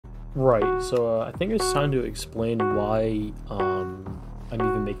Right, so I think it's time to explain why I'm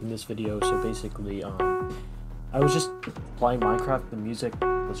even making this video. So basically, I was just playing Minecraft, the music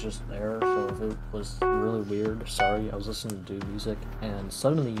was just there, so if it was really weird, sorry, I was listening to music, and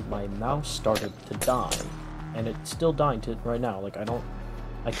suddenly my mouse started to die, and it's still dying to right now. Like,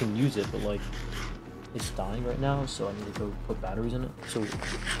 I can use it, but like, it's dying right now, so I need to go put batteries in it. So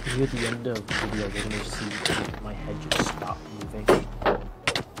here at the end of the video, we're gonna see my head just stop moving,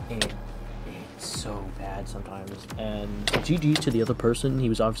 and it's so bad sometimes. And GG to the other person, he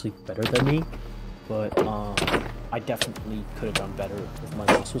was obviously better than me, but I definitely could have done better if my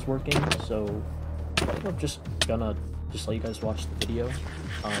mouse was working. So I think I'm just gonna let you guys watch the video.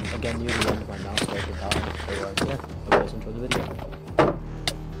 Again, near the end of my mouse started to die. So yeah, hope you guys enjoy the video.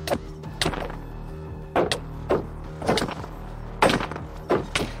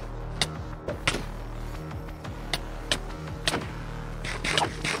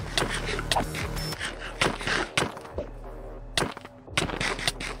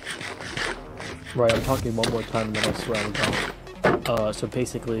 Right, I'm talking one more time and then I swear I'm done. So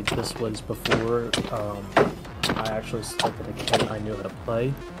basically this was before I actually selected a game I knew how to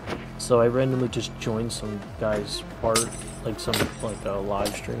play. So I randomly just joined some guy's part, like some like a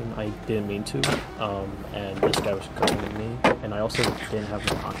live stream. I didn't mean to, and this guy was covering me, and I also didn't have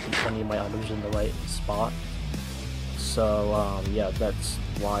any of my items in the right spot. So yeah, that's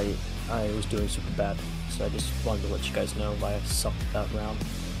why I was doing super bad. So I just wanted to let you guys know why I sucked that round.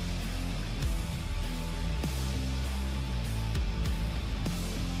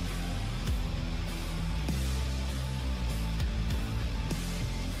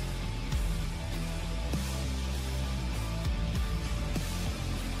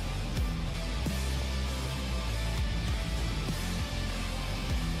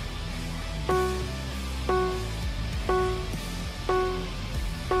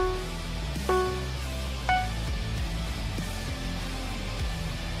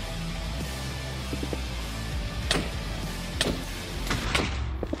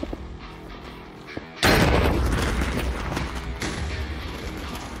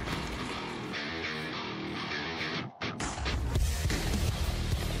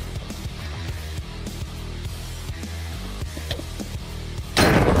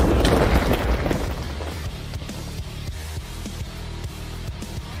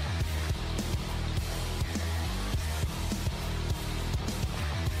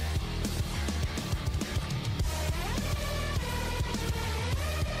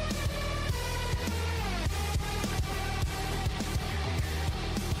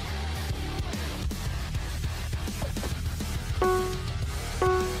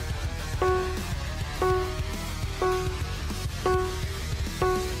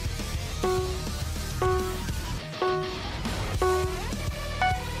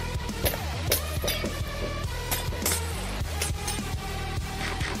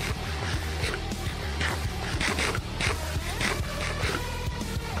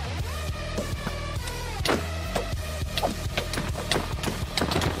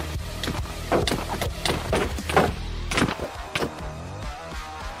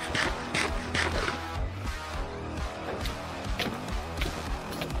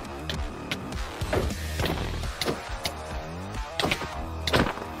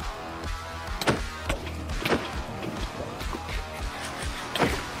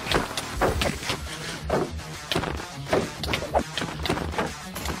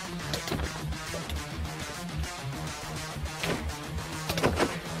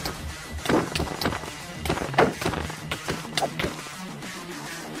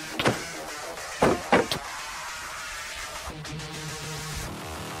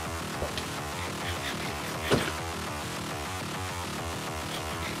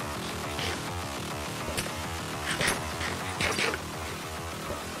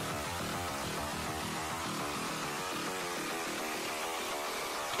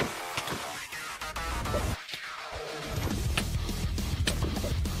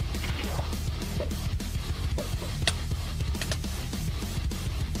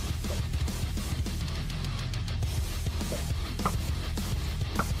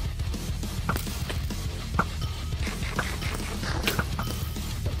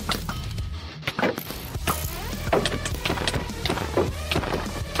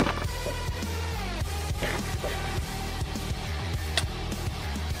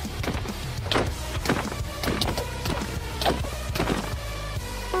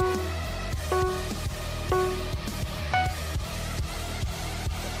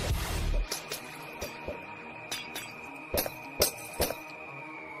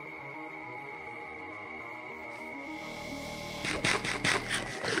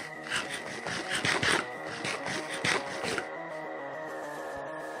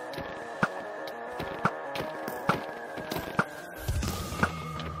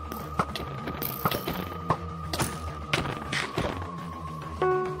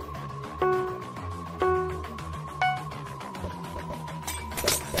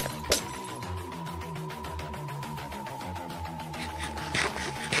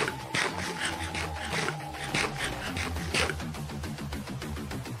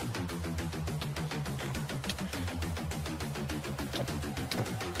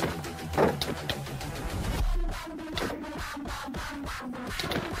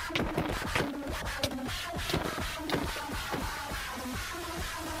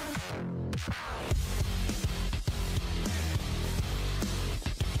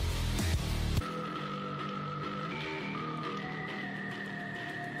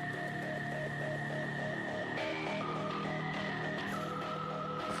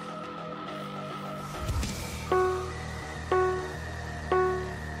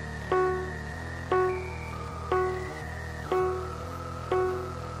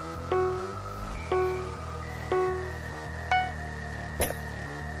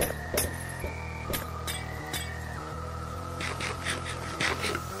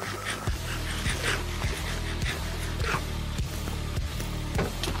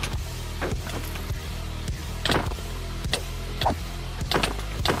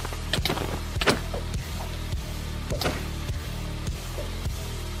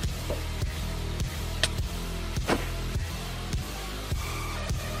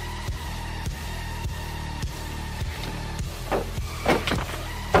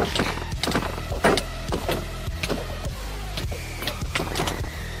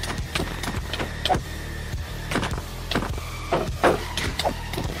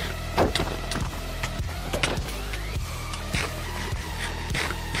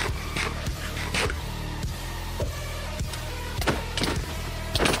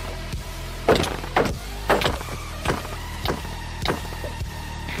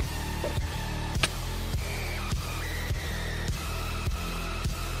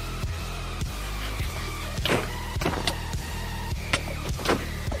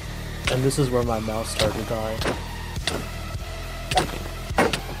 And this is where my mouse started to die.